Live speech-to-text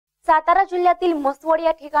सातारा जिल्ह्यातील म्हसवड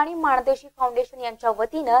या ठिकाणी माणदेशी फाउंडेशन यांच्या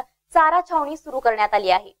वतीने चारा छावणी सुरू करण्यात आली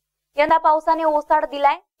आहे। यंदा पावसाने ओसाड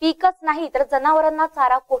दिलाय, पीकच नाही तर जनावरांना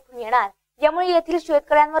चारा कोठून येणार, यामुळे येथील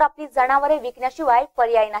शेतकऱ्यांवर आपली जनावरे विकण्याशिवाय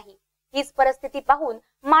पर्याय नाही। हीच परिस्थिती पाहून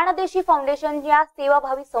माणदेशी फाउंडेशन या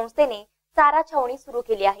सेवाभावी संस्थेने चारा छावणी सुरू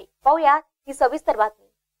केली आहे। पाहूया ही सविस्तर बातमी।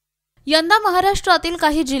 यंदा महाराष्ट्रातील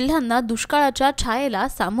काही जिल्ह्यांना दुष्काळाच्या छायेला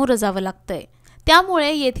सामोरं जावं लागतंय।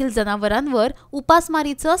 त्यामुळे येथील जनावरांवर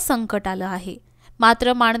उपासमारीचं संकट आलं आहे।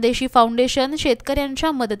 मात्र माणदेशी फाउंडेशन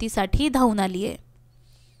शेतकऱ्यांच्या मदतीसाठी धावून आली आहे।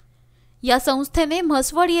 या संस्थेने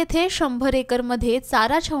म्हसवड येथे 100 एकरमध्ये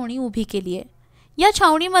चारा छावणी उभी केली आहे। या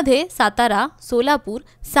छावणीमध्ये सातारा, सोलापूर,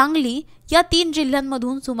 सांगली या 3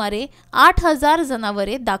 जिल्ह्यांमधून सुमारे 8000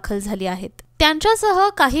 जनावरे दाखल झाली आहेत। त्यांच्यासह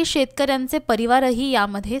काही शेतकऱ्यांचे परिवारही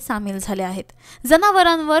यामध्ये सामील झाले आहेत।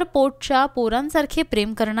 जनावरांवर पोटच्या पोरांसारखे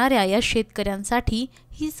प्रेम करणाऱ्या या शेतकऱ्यांसाठी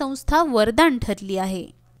ही संस्था वरदान ठरली आहे।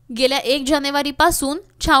 गेल्या 1 जानेवारीपासून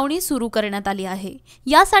छावणी सुरू करण्यात आली आहे।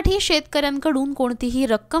 यासाठी शेतकऱ्यांकडून कोणतीही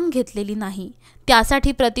रक्कम घेतलेली नाही।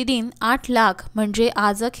 त्यासाठी प्रतिदिन 8 लाख म्हणजे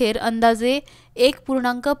आज अखेर अंदाजे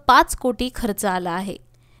 1.5 कोटी खर्च आला आहे।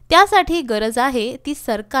 त्यासाठी गरज आहे ती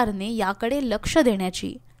सरकारने याकडे लक्ष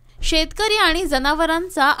देण्याची। शेतकरी आणि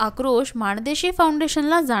जनावरांचा आक्रोश माणदेशी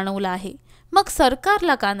फाउंडेशनला जाणवला आहे, मग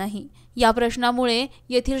सरकारला का नाही? या प्रश्नामुळे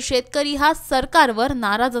येथील शेतकरी हा सरकारवर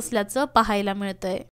नाराज असल्याचं पाहायला मिळतंय।